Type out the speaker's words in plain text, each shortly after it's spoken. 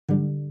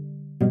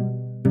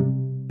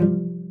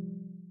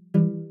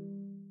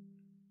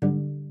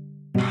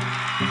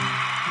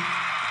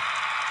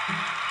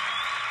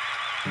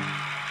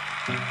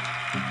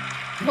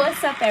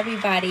What's up,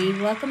 everybody?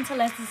 Welcome to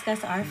Let's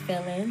Discuss Our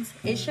Feelings.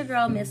 It's your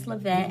girl, Miss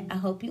Lavette. I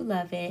hope you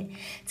love it.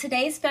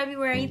 Today's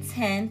February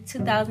 10th,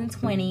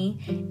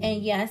 2020,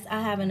 and yes,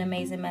 I have an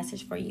amazing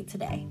message for you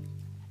today.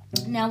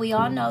 Now, we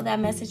all know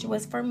that message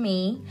was for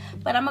me,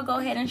 but I'm going to go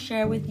ahead and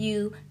share with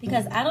you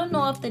because I don't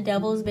know if the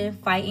devil's been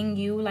fighting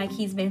you like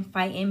he's been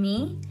fighting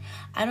me.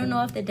 I don't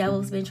know if the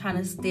devil's been trying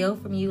to steal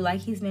from you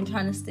like he's been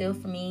trying to steal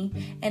from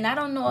me. And I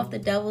don't know if the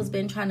devil's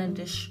been trying to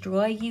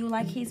destroy you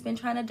like he's been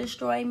trying to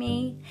destroy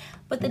me.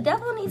 But the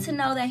devil needs to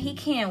know that he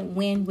can't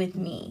win with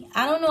me.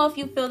 I don't know if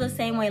you feel the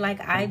same way like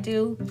I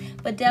do,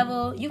 but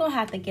devil, you're going to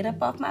have to get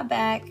up off my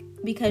back,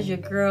 because your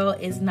girl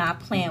is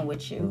not playing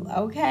with you,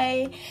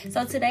 okay?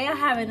 So today I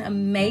have an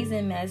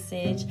amazing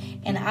message,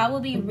 and I will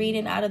be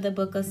reading out of the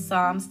book of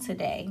Psalms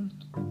today.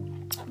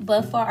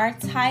 But for our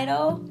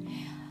title,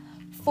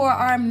 for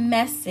our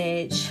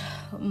message,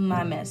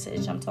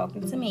 I'm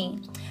talking to me.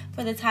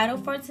 For the title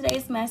for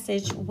today's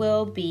message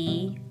will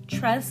be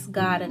Trust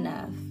God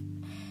Enough.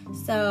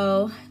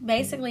 So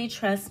basically,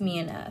 trust me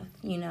enough.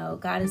 You know,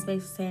 God is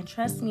basically saying,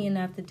 trust me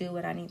enough to do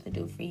what I need to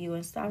do for you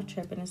and stop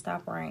tripping and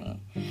stop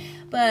worrying.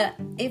 But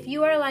if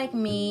you are like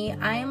me,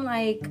 I am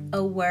like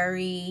a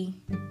worry,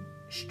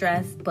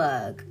 stress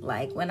bug.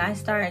 Like when I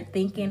start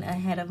thinking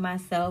ahead of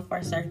myself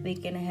or start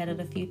thinking ahead of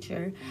the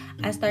future,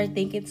 I start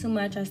thinking too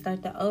much. I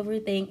start to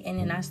overthink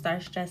and then I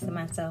start stressing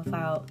myself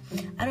out.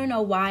 I don't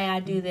know why I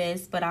do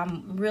this, but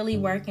I'm really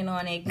working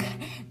on it.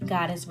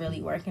 God is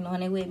really working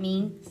on it with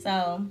me.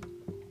 So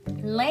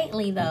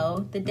lately,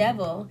 though, the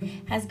devil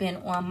has been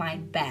on my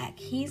back.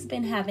 He's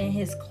been having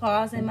his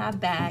claws in my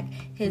back,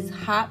 his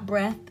hot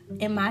breath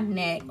in my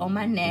neck, on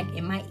my neck,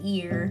 in my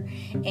ear,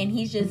 and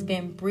he's just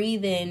been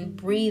breathing,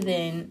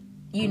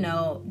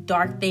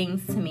 dark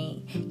things to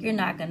me. You're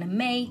not going to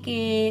make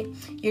it.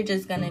 You're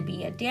just going to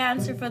be a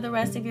dancer for the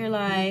rest of your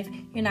life.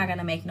 You're not going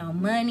to make no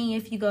money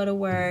if you go to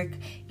work.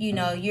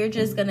 You're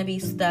just going to be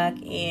stuck,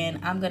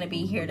 and I'm going to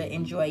be here to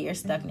enjoy your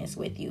stuckness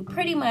with you.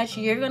 Pretty much,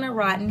 you're going to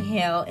rot in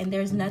hell, and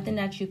there's nothing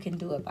that you can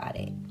do about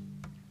it.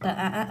 But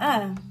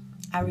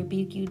I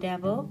rebuke you,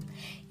 devil.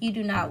 You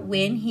do not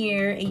win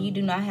here, and you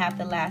do not have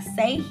the last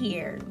say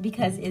here,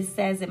 because it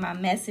says in my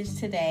message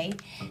today,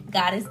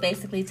 God is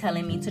basically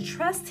telling me to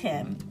trust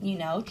him.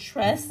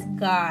 Trust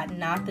God,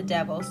 not the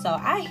devil. So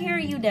I hear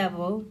you,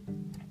 devil,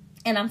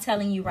 and I'm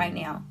telling you right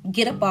now,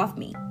 get up off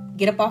me.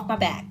 Get up off my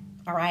back,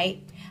 all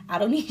right? I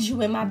don't need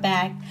you in my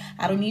back.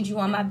 I don't need you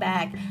on my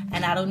back,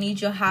 and I don't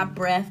need your hot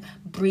breath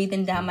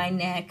breathing down my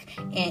neck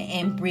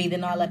and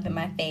breathing all up in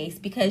my face,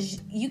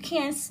 because you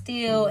can't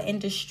steal and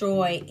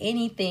destroy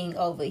anything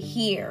over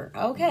here,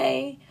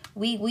 okay?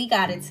 We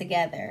got it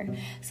together.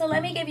 So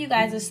let me give you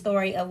guys a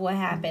story of what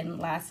happened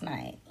last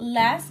night.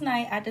 Last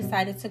night, I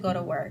decided to go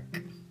to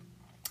work.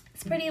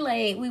 It's pretty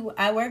late.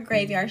 I work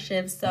graveyard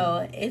shifts,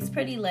 so it's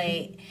pretty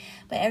late.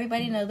 But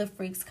everybody know the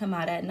freaks come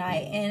out at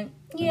night. And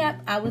yeah,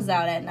 I was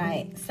out at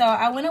night. So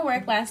I went to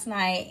work last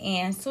night,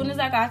 and as soon as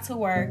I got to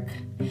work,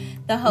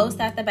 the host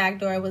at the back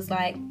door was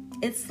like,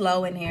 it's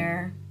slow in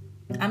here.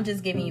 I'm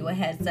just giving you a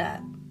heads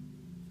up.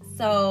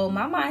 So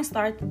my mind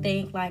started to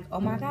think like,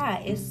 oh my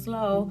God, it's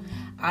slow.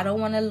 I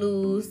don't want to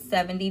lose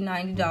 $70,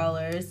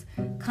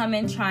 $90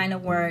 coming trying to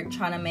work,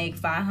 trying to make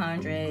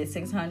 $500,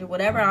 $600,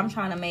 whatever I'm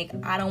trying to make.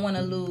 I don't want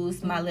to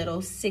lose my little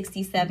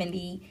 $60,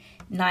 $70,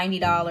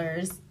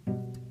 $90,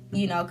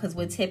 because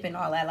with tip and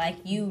all that, like,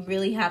 you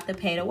really have to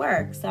pay to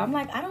work. So I'm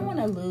like, I don't want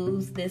to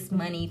lose this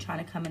money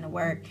trying to come into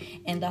work.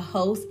 And the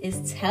host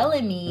is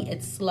telling me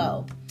it's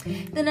slow.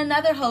 Then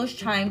another host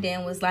chimed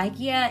in, was like,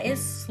 yeah, it's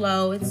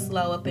slow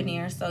up in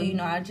here. So,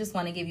 I just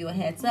want to give you a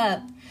heads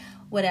up.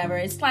 Whatever.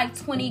 It's like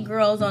 20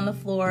 girls on the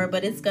floor,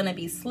 but it's going to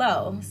be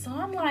slow. So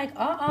I'm like,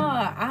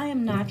 I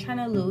am not trying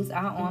to lose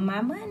out on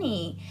my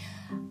money.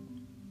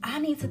 I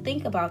need to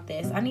think about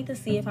this. I need to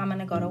see if I'm going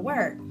to go to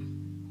work.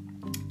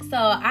 So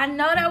I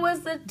know that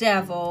was the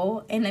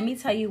devil, and let me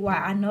tell you why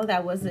I know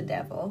that was the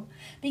devil.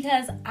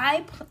 Because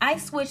I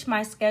switched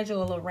my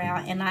schedule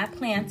around, and I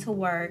plan to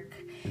work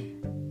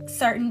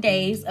certain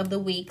days of the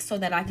week so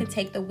that I could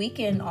take the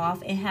weekend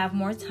off and have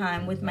more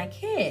time with my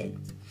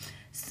kids.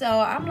 So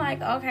I'm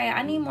like, okay,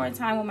 I need more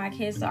time with my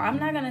kids, so I'm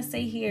not going to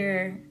sit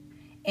here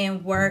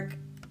and work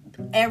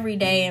every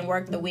day and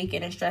work the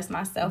weekend and stress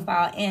myself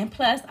out. And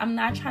plus, I'm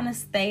not trying to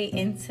stay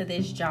into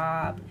this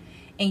job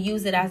and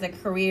use it as a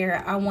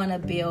career. I want to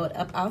build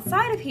up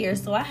outside of here.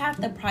 So I have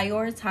to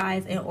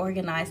prioritize and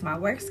organize my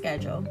work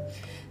schedule.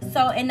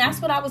 And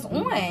that's what I was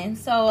on.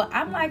 So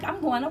I'm like,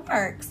 I'm going to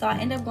work. So I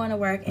end up going to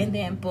work, and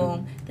then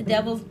boom, the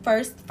devil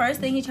first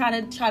thing he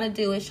tried to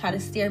do is try to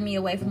steer me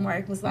away from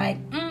work. Was like,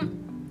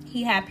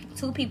 he had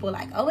two people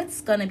like, oh,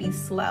 it's going to be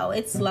slow.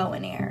 It's slow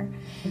in here.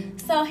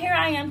 So here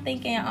I am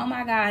thinking, oh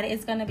my God,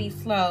 it's going to be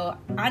slow.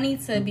 I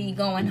need to be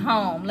going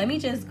home. Let me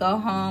just go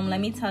home. Let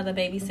me tell the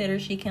babysitter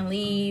she can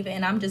leave,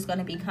 and I'm just going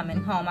to be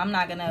coming home. I'm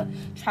not going to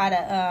try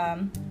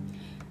to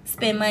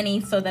spend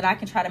money so that I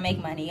can try to make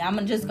money.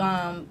 I'm just going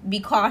to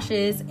be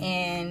cautious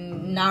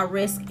and not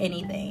risk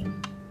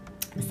anything.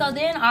 So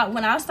then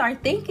when I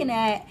start thinking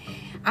that,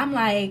 I'm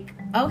like,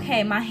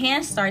 okay, my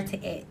hands start to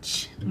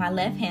itch. My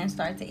left hand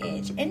starts to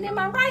itch. And then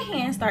my right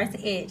hand starts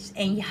to itch.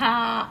 And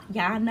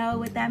y'all know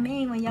what that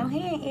means when your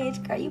hand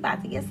itch. Girl, you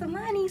about to get some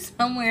money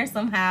somewhere,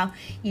 somehow.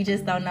 You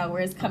just don't know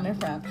where it's coming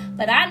from.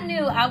 But I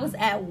knew I was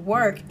at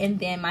work, and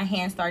then my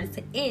hand started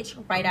to itch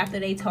right after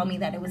they told me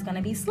that it was going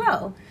to be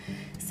slow.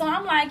 So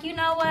I'm like, you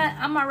know what?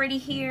 I'm already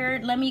here.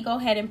 Let me go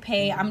ahead and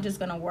pay. I'm just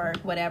going to work,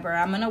 whatever.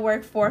 I'm going to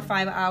work 4 or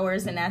 5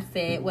 hours, and that's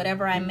it.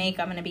 Whatever I make,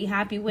 I'm going to be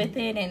happy with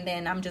it, and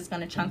then I'm just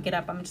going to chunk it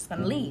up. I'm just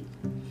going to leave.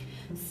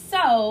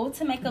 So,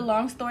 to make a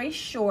long story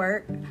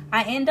short,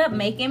 I end up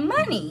making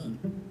money.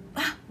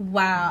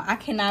 Wow, I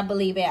cannot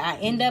believe it. I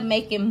end up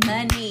making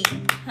money,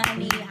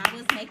 honey. I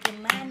was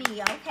making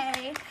money,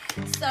 okay?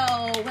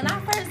 So, when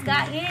I first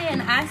got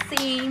in, I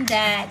seen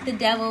that the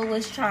devil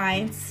was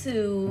trying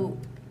to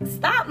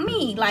stop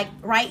me. Like,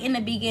 right in the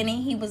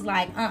beginning, he was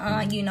like,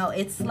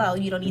 it's slow.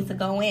 You don't need to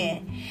go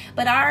in.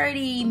 But I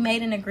already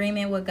made an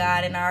agreement with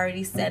God, and I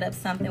already set up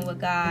something with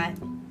God.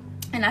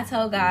 And I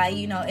told God,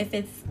 if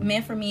it's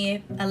meant for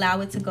me, allow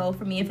it to go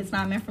for me. If it's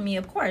not meant for me,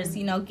 of course,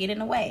 get in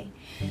the way.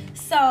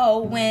 So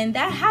when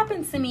that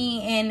happened to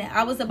me and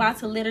I was about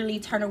to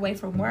literally turn away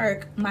from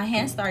work, my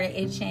hand started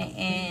itching.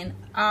 And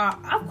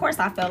of course,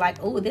 I felt like,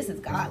 oh, this is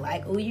God.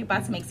 Like, oh, you're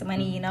about to make some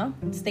money,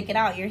 stick it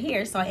out. You're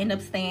here. So I end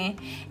up staying,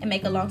 and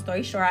make a long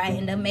story short, I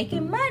end up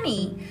making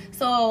money.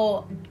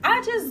 So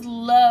I just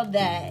love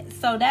that.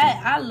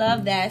 I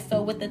love that.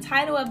 So with the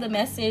title of the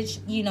message,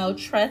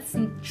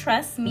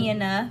 trust me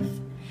enough.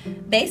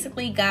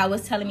 Basically, God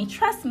was telling me,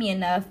 trust me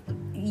enough.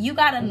 You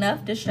got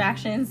enough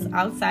distractions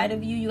outside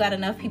of you. You got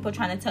enough people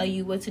trying to tell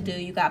you what to do.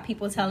 You got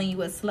people telling you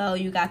it's slow.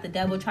 You got the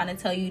devil trying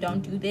to tell you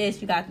don't do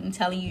this. You got them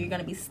telling you you're going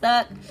to be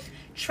stuck.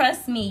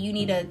 Trust me, you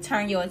need to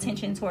turn your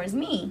attention towards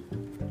me.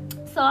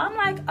 So I'm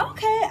like,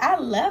 okay, I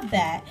love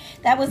that.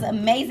 That was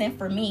amazing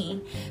for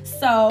me.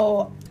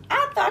 So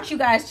I thought you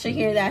guys should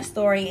hear that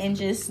story and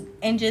just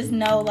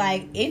know,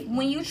 like,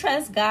 when you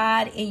trust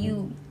God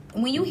and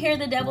when you hear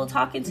the devil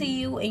talking to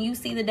you and you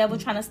see the devil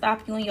trying to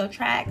stop you in your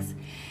tracks,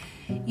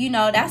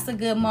 that's a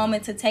good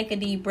moment to take a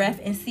deep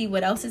breath and see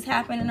what else is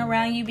happening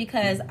around you.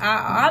 Because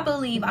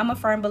I'm a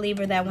firm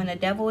believer that when the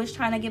devil is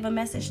trying to give a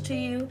message to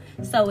you,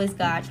 so is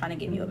God trying to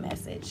give you a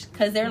message.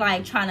 Because they're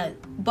like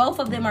both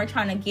of them are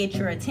trying to get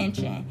your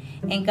attention.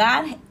 And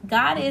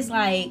God is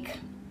like,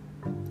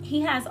 he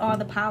has all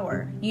the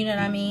power. You know what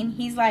I mean?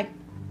 He's like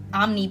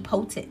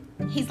omnipotent.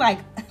 He's like,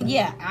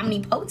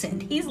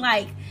 omnipotent. He's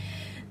like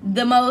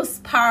the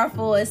most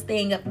powerfulest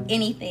thing of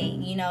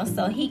anything,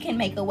 so he can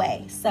make a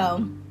way.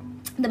 So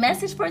the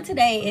message for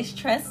today is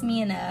trust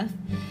me enough.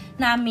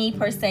 Not me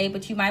per se,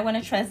 but you might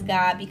want to trust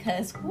God,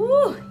 because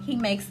he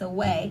makes a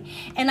way.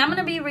 And I'm going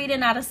to be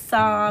reading out of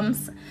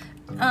Psalms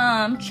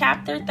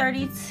chapter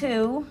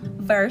 32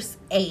 verse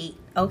 8.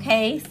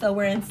 Okay, so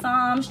we're in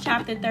Psalms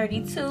chapter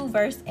 32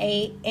 verse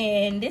 8,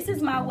 and this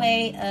is my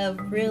way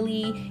of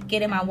really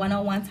getting my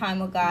one-on-one time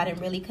with God and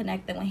really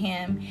connecting with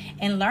him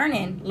and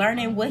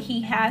learning what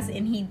he has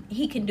and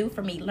he can do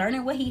for me,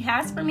 learning what he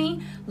has for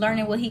me,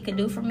 learning what he can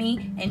do for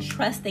me, and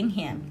trusting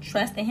him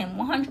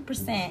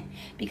 100%,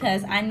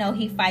 because I know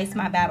he fights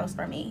my battles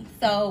for me.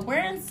 So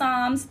we're in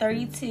Psalms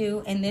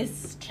 32 in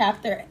this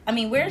chapter.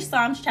 We're in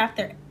Psalms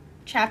chapter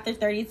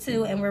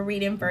 32, and we're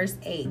reading verse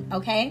 8,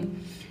 okay?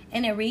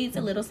 And it reads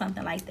a little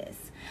something like this.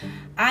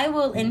 I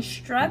will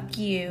instruct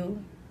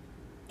you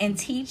and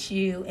teach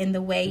you in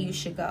the way you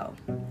should go.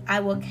 I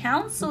will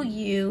counsel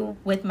you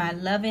with my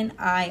loving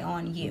eye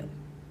on you.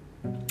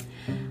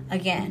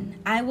 Again,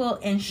 I will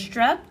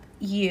instruct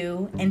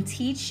you and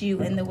teach you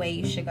in the way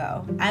you should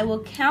go. I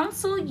will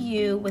counsel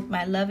you with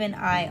my loving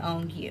eye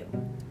on you.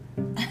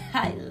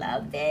 I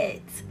love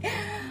it.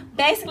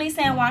 Basically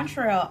saying,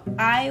 Wantrell,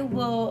 I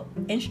will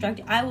instruct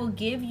you. I will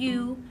give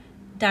you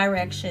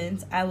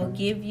directions. I will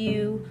give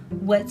you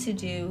what to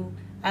do.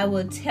 I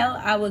will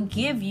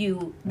give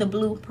you the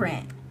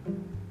blueprint.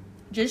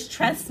 Just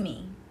trust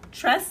me.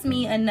 Trust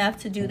me enough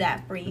to do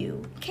that for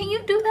you. Can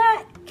you do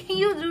that? Can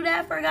you do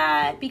that for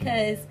God?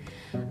 Because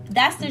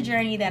that's the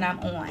journey that I'm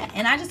on.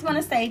 And I just want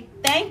to say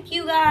thank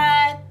you,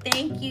 God.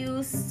 Thank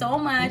you so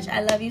much.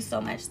 I love you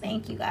so much.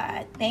 Thank you,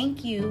 God.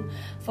 Thank you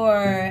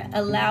for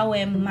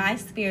allowing my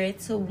spirit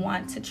to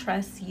want to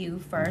trust you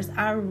first.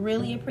 I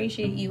really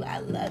appreciate you. I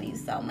love you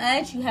so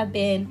much. You have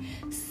been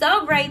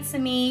so great to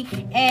me.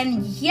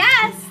 And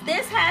yes,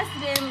 this has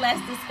been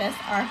Let's Discuss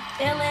Our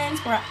Feelings,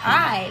 where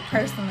I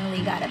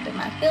personally got up in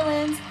my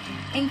feelings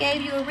and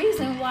gave you a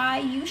reason why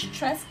you should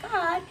trust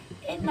God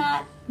and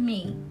not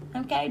me.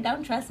 Okay,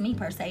 don't trust me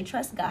per se,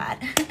 trust God.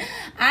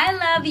 I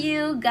love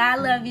you.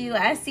 God love you.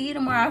 I see you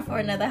tomorrow for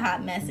another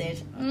hot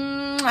message.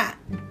 Mwah.